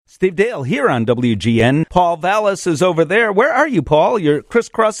Steve Dale here on WGN. Paul Vallis is over there. Where are you, Paul? You're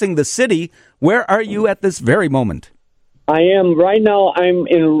crisscrossing the city. Where are you at this very moment? I am right now. I'm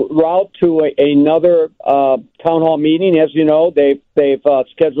en route to another town hall meeting. As you know, they've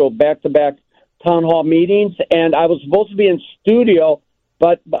scheduled back-to-back town hall meetings, and I was supposed to be in studio,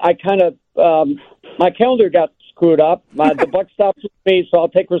 but I kind of my calendar got screwed up. The buck stops with me, so I'll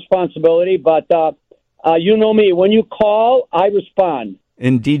take responsibility. But you know me. When you call, I respond.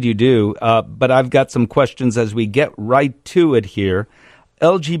 Indeed you do. But I've got some questions as we get right to it here.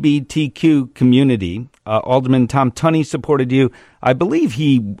 LGBTQ community, Alderman Tom Tunney supported you. I believe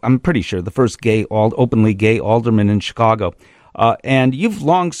I'm pretty sure, the first openly gay alderman in Chicago. And you've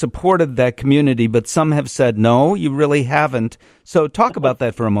long supported that community, but some have said, no, you really haven't. So talk about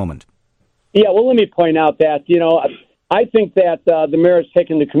that for a moment. Yeah, well, let me point out that, I think that the mayor has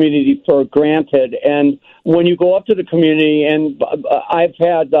taken the community for granted. And when you go up to the community, and I've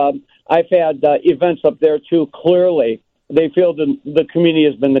had events up there too, clearly, they feel the community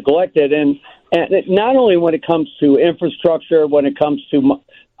has been neglected. And not only when it comes to infrastructure, when it comes to,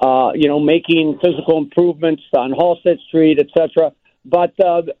 making physical improvements on Halstead Street, et cetera, but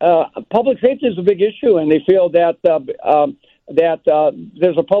public safety is a big issue, and they feel that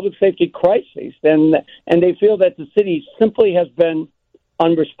there's a public safety crisis, and they feel that the city simply has been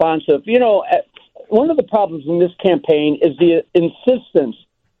unresponsive. One of the problems in this campaign is the insistence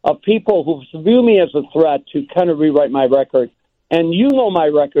of people who view me as a threat to kind of rewrite my record. And you know my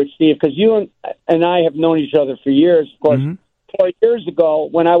record, Steve, because you and I have known each other for years. Of course, 4 years ago,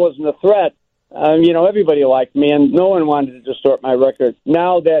 when I wasn't a threat, everybody liked me, and no one wanted to distort my record.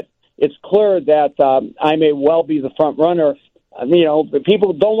 Now that it's clear that I may well be the front runner,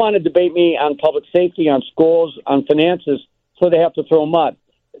 people don't want to debate me on public safety, on schools, on finances, so they have to throw mud.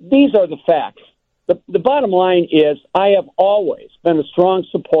 These are the facts. The bottom line is I have always been a strong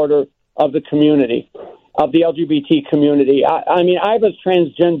supporter of the community, of the LGBT community. I have a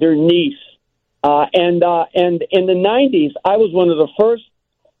transgender niece, and in the 90s, I was one of the first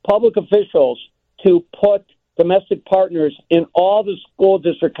public officials to put domestic partners in all the school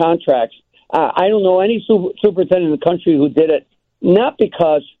district contracts. I don't know any superintendent in the country who did it, not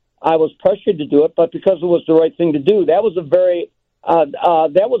because I was pressured to do it, but because it was the right thing to do. That was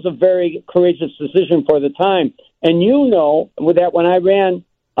a very courageous decision for the time. And that when I ran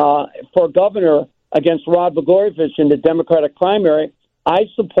for governor against Rod Blagojevich in the Democratic primary, I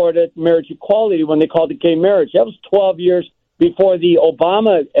supported marriage equality when they called it gay marriage. That was 12 years before the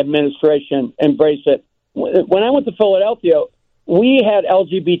Obama administration embraced it. When I went to Philadelphia, we had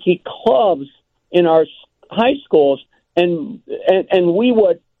LGBT clubs in our high schools, and we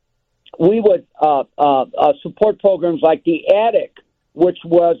would support programs like The Attic, which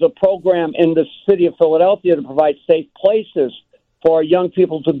was a program in the city of Philadelphia to provide safe places for young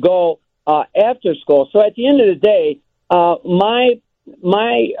people to go after school. So at the end of the day, my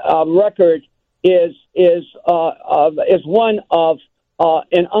record is one of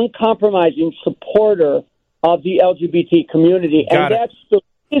an uncompromising supporter of the LGBT community, and that's the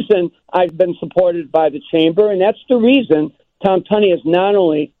reason I've been supported by the chamber, and that's the reason Tom Tunney has not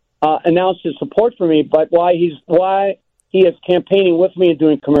only announced his support for me, but why he is campaigning with me and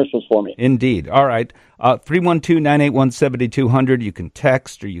doing commercials for me. Indeed. All right. 312-981-7200. You can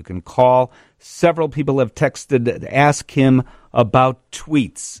text or you can call. Several people have texted to ask him about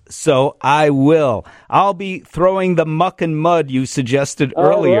tweets. So I will. I'll be throwing the muck and mud you suggested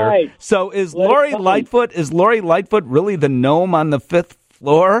earlier. Right. So is Lori Lightfoot really the gnome on the fifth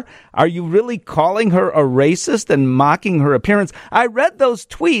floor? Are you really calling her a racist and mocking her appearance? I read those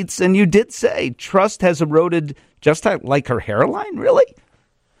tweets, and you did say trust has eroded just like her hairline, really?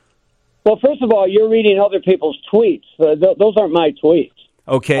 Well, first of all, you're reading other people's tweets. Those aren't my tweets.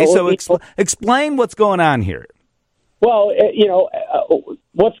 Okay, so explain what's going on here. Well,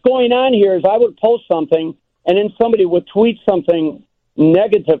 what's going on here is I would post something, and then somebody would tweet something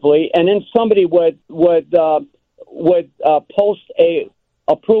negatively, and then somebody would post a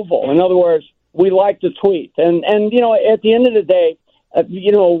approval. In other words, we like the tweet, and at the end of the day,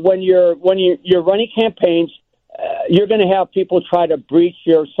 when you're running campaigns, you're going to have people try to breach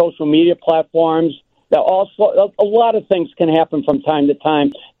your social media platforms. Also, a lot of things can happen from time to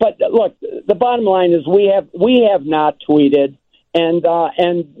time. But look, the bottom line is we have not tweeted, and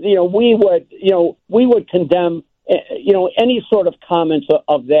we would condemn any sort of comments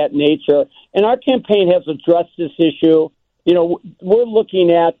of that nature. And our campaign has addressed this issue. We're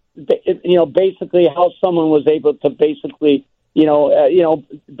looking at basically how someone was able to basically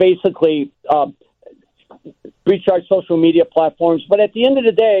breach our social media platforms. But at the end of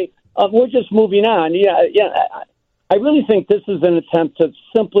the day, we're just moving on. I really think this is an attempt to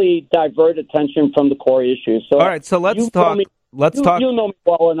simply divert attention from the core issues. So, all right, so let's talk. You know me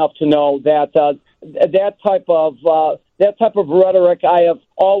well enough to know that that type of rhetoric I have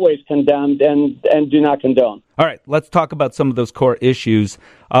always condemned and do not condone. All right, let's talk about some of those core issues.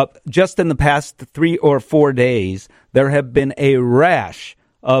 Just in the past 3 or 4 days, there have been a rash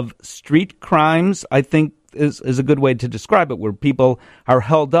of street crimes, I think is a good way to describe it, where people are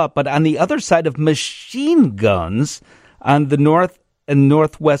held up. But on the other side of machine guns, on the north and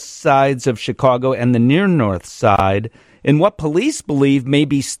northwest sides of Chicago and the near north side, in what police believe may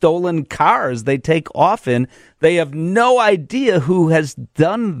be stolen cars they take off in. They have no idea who has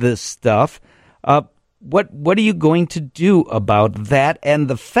done this stuff. What are you going to do about that and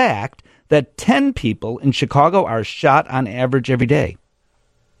the fact that 10 people in Chicago are shot on average every day?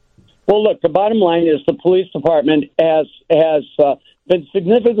 Well, look, the bottom line is the police department has been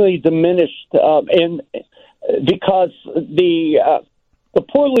significantly diminished because the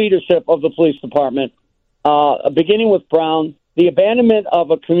poor leadership of the police department, beginning with Brown, the abandonment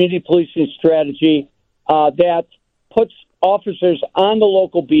of a community policing strategy that puts officers on the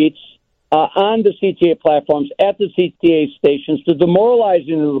local beats, on the CTA platforms, at the CTA stations, the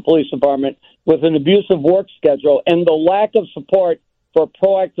demoralizing of the police department with an abusive work schedule, and the lack of support for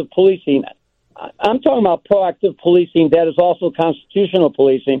proactive policing. I'm talking about proactive policing that is also constitutional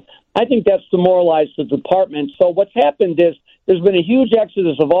policing. I think that's demoralized the department. So what's happened is there's been a huge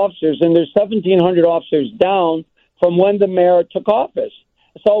exodus of officers, and there's 1,700 officers down from when the mayor took office.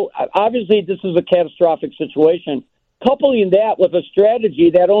 So obviously this is a catastrophic situation. Coupling that with a strategy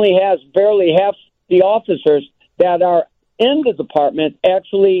that only has barely half the officers that are in the department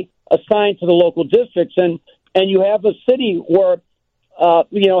actually assigned to the local districts, and you have a city where half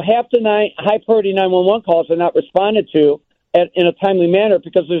the high-priority 911 calls are not responded to in a timely manner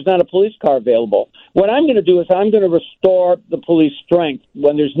because there's not a police car available. What I'm going to do is I'm going to restore the police strength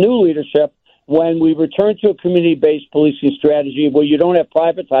when there's new leadership, when we return to a community-based policing strategy where you don't have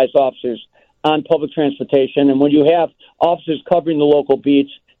privatized officers on public transportation, and when you have officers covering the local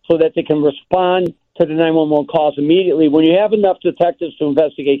beats so that they can respond to the 911 calls immediately, when you have enough detectives to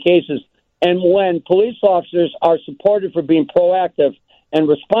investigate cases, and when police officers are supported for being proactive and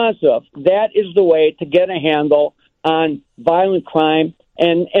responsive, that is the way to get a handle on violent crime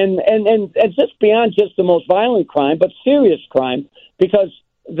and just beyond just the most violent crime, but serious crime, because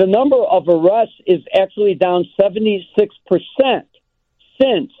the number of arrests is actually down 76%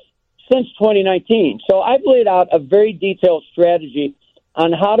 since 2019. So I've laid out a very detailed strategy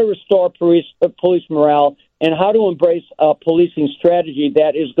on how to restore police morale and how to embrace a policing strategy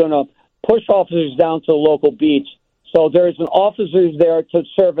that is going to push officers down to the local beats. So there is an officer there to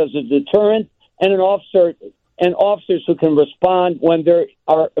serve as a deterrent and officers who can respond when there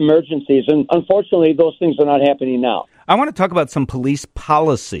are emergencies. And unfortunately, those things are not happening now. I want to talk about some police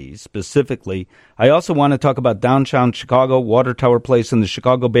policies specifically. I also want to talk about downtown Chicago, Water Tower Place, and the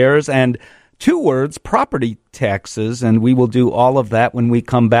Chicago Bears, and 2 words, property taxes. And we will do all of that when we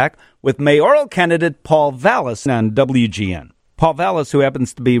come back with mayoral candidate Paul Vallas on WGN. Paul Vallas, who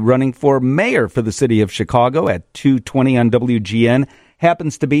happens to be running for mayor for the city of Chicago at 2:20 on WGN,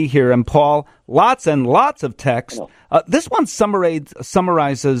 happens to be here. And Paul, lots and lots of text. This one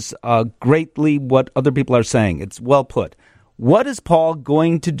summarizes greatly what other people are saying. It's well put. What is Paul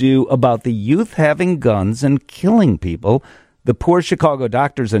going to do about the youth having guns and killing people? The poor Chicago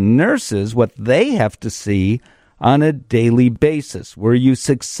doctors and nurses, what they have to see on a daily basis. Were you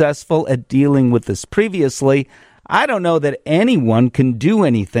successful at dealing with this previously? I don't know that anyone can do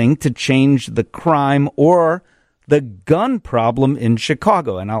anything to change the crime or the gun problem in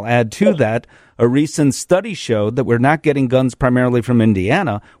Chicago. And I'll add to that, a recent study showed that we're not getting guns primarily from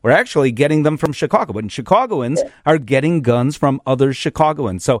Indiana. We're actually getting them from Chicago. And Chicagoans are getting guns from other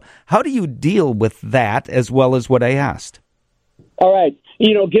Chicagoans. So how do you deal with that as well as what I asked? All right.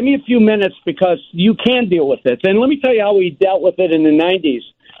 Give me a few minutes because you can deal with it. And let me tell you how we dealt with it in the 90s.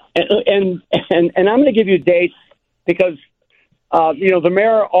 And I'm going to give you dates because, the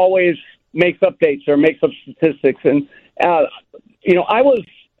mayor always makes updates or makes up statistics. And, I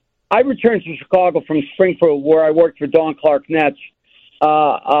returned to Chicago from Springfield where I worked for Dawn Clark Netsch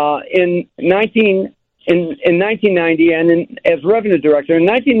in 1990 and as revenue director. In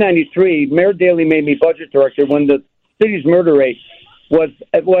 1993, Mayor Daley made me budget director when the city's murder rate was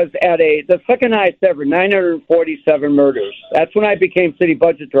at the second highest ever, 947 murders. That's when I became city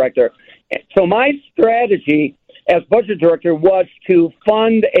budget director. So my strategy as budget director was to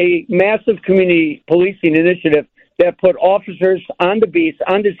fund a massive community policing initiative that put officers on the beats,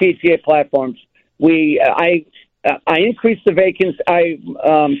 on the CTA platforms. I increased the vacancy. I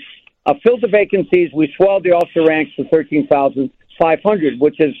filled the vacancies. We swelled the officer ranks to 13,500,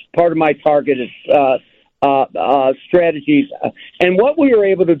 which is part of my targeted strategies. And what we were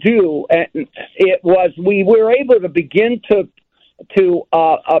able to do, we were able to begin to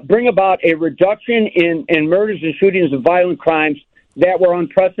bring about a reduction in murders and shootings and violent crimes that were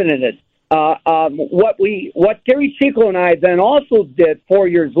unprecedented. What Gary Chico and I then also did 4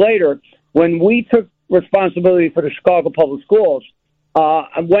 years later, when we took responsibility for the Chicago Public Schools,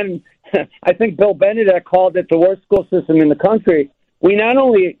 when I think Bill Benedek called it the worst school system in the country, we not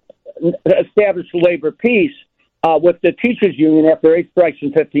only established labor peace with the teachers union after 8 strikes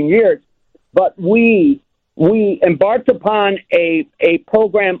in 15 years, but we embarked upon a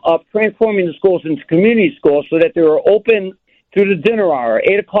program of transforming the schools into community schools so that they were open through the dinner hour,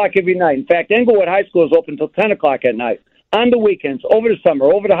 8 o'clock every night. In fact, Englewood High School is open until 10 o'clock at night, on the weekends, over the summer,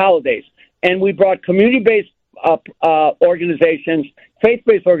 over the holidays. And we brought community-based organizations,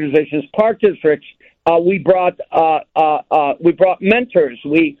 faith-based organizations, park districts. We brought mentors.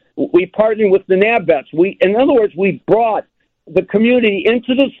 We partnered with the NABVETS. In other words, we brought the community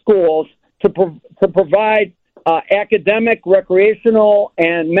into the schools to provide academic, recreational,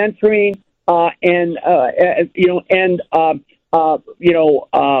 and mentoring,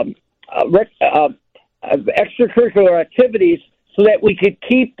 extracurricular activities, so that we could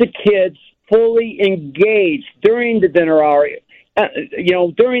keep the kids fully engaged during the dinner hour,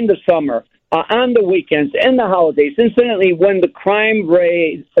 during the summer, on the weekends, and the holidays. Incidentally, when the crime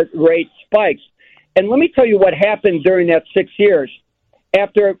rate spikes. And let me tell you what happened during that 6 years.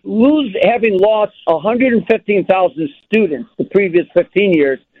 After having lost 115,000 students the previous 15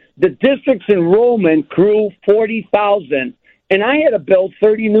 years, the district's enrollment grew 40,000, and I had to build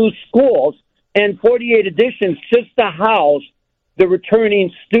 30 new schools and 48 additions just to house the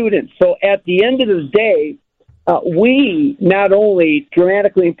returning students. So at the end of the day, we not only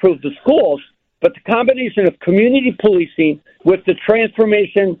dramatically improved the schools, but the combination of community policing with the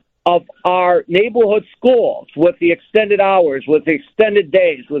transformation of our neighborhood schools, with the extended hours, with the extended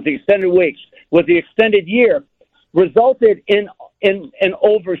days, with the extended weeks, with the extended year, resulted in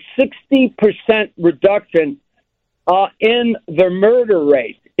over 60% reduction in the murder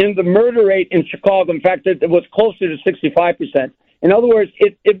rate. In the murder rate in Chicago, in fact, it was closer to 65%. In other words,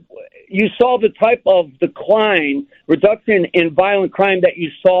 you saw the type of reduction in violent crime that you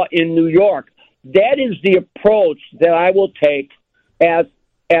saw in New York. That is the approach that I will take as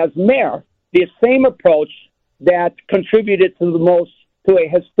mayor. The same approach that contributed to a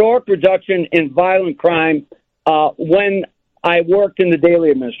historic reduction in violent crime when I worked in the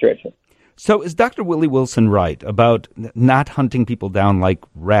Daley administration. So is Dr. Willie Wilson right about not hunting people down like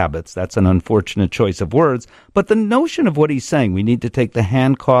rabbits? That's an unfortunate choice of words. But the notion of what he's saying, we need to take the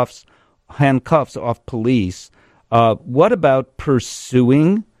handcuffs off police. What about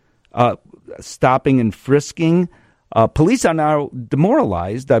pursuing, stopping and frisking? Police are now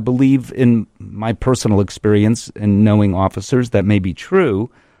demoralized. I believe, in my personal experience in knowing officers, that may be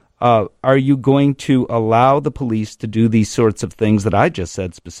true. Are you going to allow the police to do these sorts of things that I just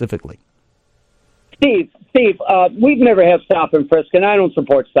said specifically? Steve, we've never had stop and frisk, and I don't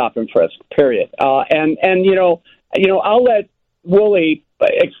support stop and frisk, period. And I'll let Willie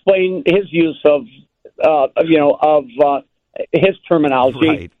explain his use of his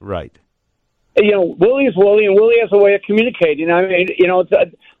terminology. Right. Willie is Willie, and Willie has a way of communicating. I mean,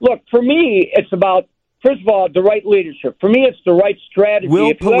 look, for me, it's about, first of all, the right leadership. For me, it's the right strategy.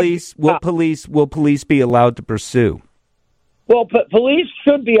 Will police be allowed to pursue? Well, police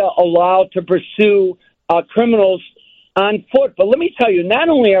should be allowed to pursue criminals on foot. But let me tell you, not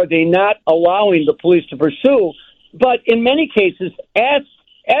only are they not allowing the police to pursue, but in many cases, ask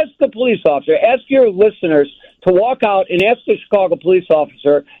the police officer, ask your listeners to walk out and ask the Chicago police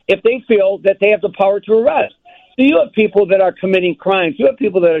officer if they feel that they have the power to arrest. So you have people that are committing crimes. You have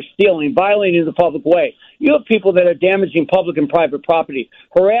people that are stealing, violating the public way. You have people that are damaging public and private property,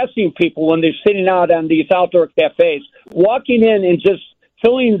 harassing people when they're sitting out on these outdoor cafes, walking in and just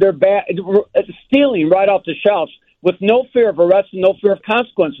filling their bag, stealing right off the shelves with no fear of arrest and no fear of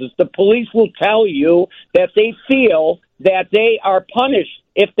consequences. The police will tell you that they feel that they are punished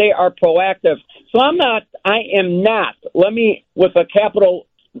if they are proactive. So I am not, with a capital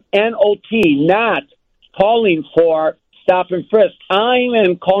N-O-T, not calling for stop and frisk. I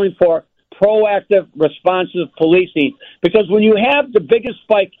am calling for proactive, responsive policing, because when you have the biggest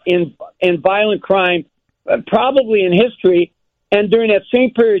spike in violent crime, probably in history, and during that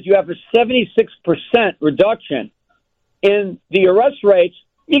same period you have a 76% reduction in the arrest rates,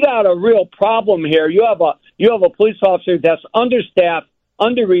 you got a real problem here. You have a police officer that's understaffed,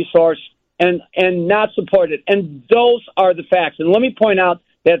 under-resourced, and not supported. And those are the facts. And let me point out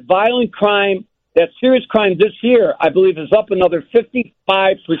that violent crime, that serious crime this year, I believe, is up another 55%,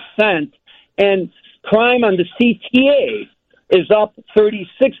 and crime on the CTA is up 36%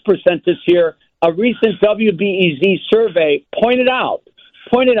 this year. A recent WBEZ survey pointed out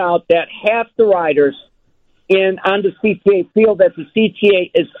that half the riders on the CTA feel that the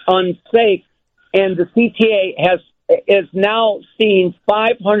CTA is unsafe, and the CTA is now seeing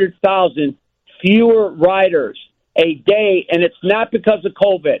 500,000 fewer riders a day, and it's not because of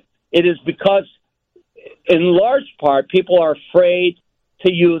COVID. It is because, in large part, people are afraid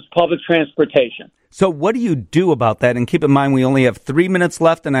to use public transportation. So what do you do about that? And keep in mind, we only have 3 minutes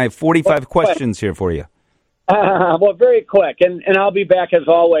left, and I have 45 questions here for you. Well, very quick, and I'll be back as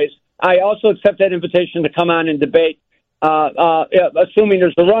always. I also accept that invitation to come on and debate, assuming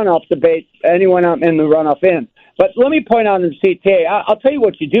there's a runoff debate, anyone in the runoff in. But let me point out in the CTA, I'll tell you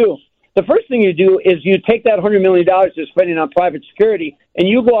what you do. The first thing you do is you take that $100 million you're spending on private security, and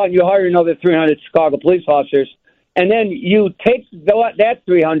you go out and you hire another 300 Chicago police officers, and then you take that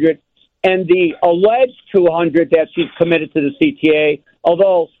 300 and the alleged 200 that she's committed to the CTA,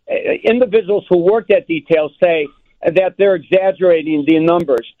 although individuals who work that detail say that they're exaggerating the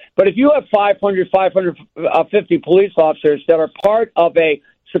numbers. But if you have 550 police officers that are part of a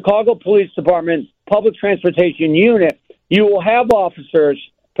Chicago Police Department public transportation unit, you will have officers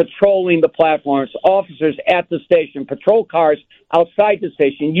patrolling the platforms, officers at the station, patrol cars outside the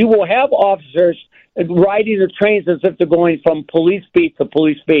station. You will have officers riding the trains as if they're going from police beat to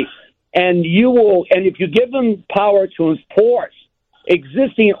police beat. And if you give them power to enforce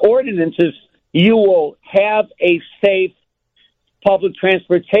existing ordinances, you will have a safe public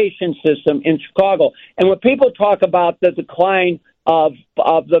transportation system in Chicago. And when people talk about the decline of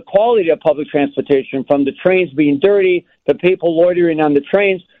the quality of public transportation, from the trains being dirty to people loitering on the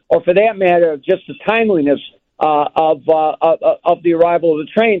trains, or for that matter, just the timeliness of the arrival of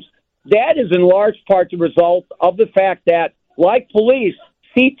the trains, that is in large part the result of the fact that, like police,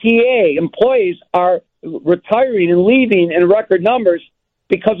 CTA employees are retiring and leaving in record numbers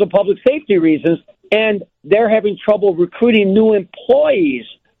because of public safety reasons, and they're having trouble recruiting new employees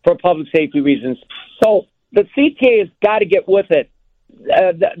for public safety reasons. So the CTA has got to get with it.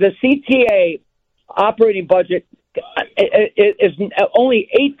 The CTA operating budget is only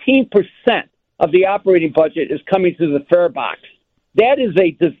 18% of the operating budget is coming through the fare box. That is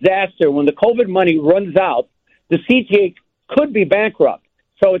a disaster. When the COVID money runs out, the CTA could be bankrupt.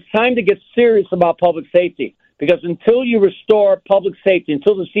 So it's time to get serious about public safety, because until you restore public safety,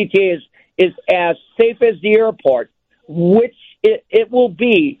 until the CTA is as safe as the airport, which it will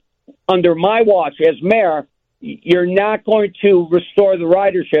be under my watch as mayor, you're not going to restore the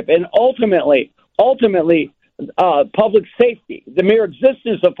ridership. And ultimately, public safety, the mere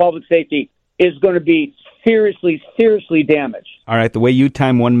existence of public safety, is going to be seriously damaged. All right, the way you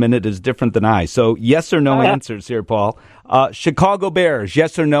time 1 minute is different than I. So yes or no answers here, Paul. Chicago Bears,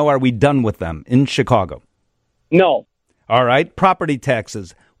 yes or no, are we done with them in Chicago? No. All right, property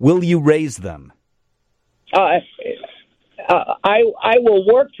taxes, will you raise them? I will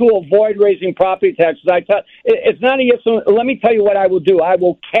work to avoid raising property taxes. It's not a yes. Let me tell you what I will do. I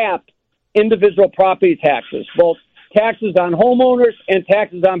will cap individual property taxes, both taxes on homeowners and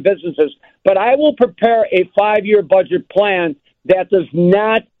taxes on businesses. But I will prepare a 5-year budget plan that does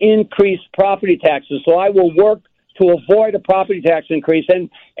not increase property taxes. So I will work to avoid a property tax increase. And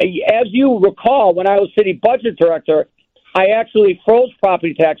as you recall, when I was city budget director, I actually froze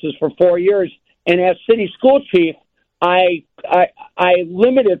property taxes for 4 years. And as city school chief, I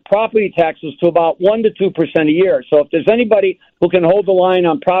limited property taxes to about 1% to 2% a year. So if there's anybody who can hold the line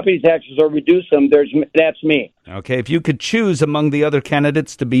on property taxes or reduce them, that's me. Okay, if you could choose among the other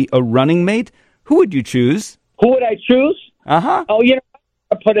candidates to be a running mate, who would you choose? Who would I choose? Uh-huh. Oh, I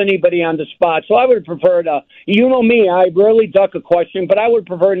don't put anybody on the spot. So I would prefer to, you know me, I rarely duck a question, but I would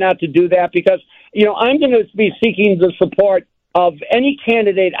prefer not to do that because, I'm going to be seeking the support of any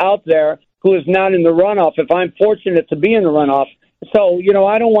candidate out there who is not in the runoff, if I'm fortunate to be in the runoff. So,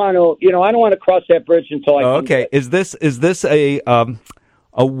 I don't want to cross that bridge until I come Okay. Is this a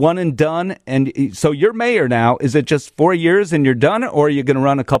one and done? And so you're mayor now. Is it just 4 years and you're done, or are you going to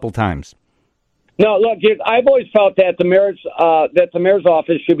run a couple times? No, look, I've always felt that the mayor's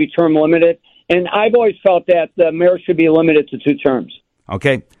office should be term limited, and I've always felt that the mayor should be limited to 2 terms.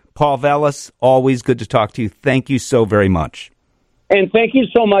 Okay. Paul Vallas, always good to talk to you. Thank you so very much. And thank you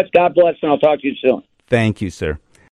so much. God bless, and I'll talk to you soon. Thank you, sir.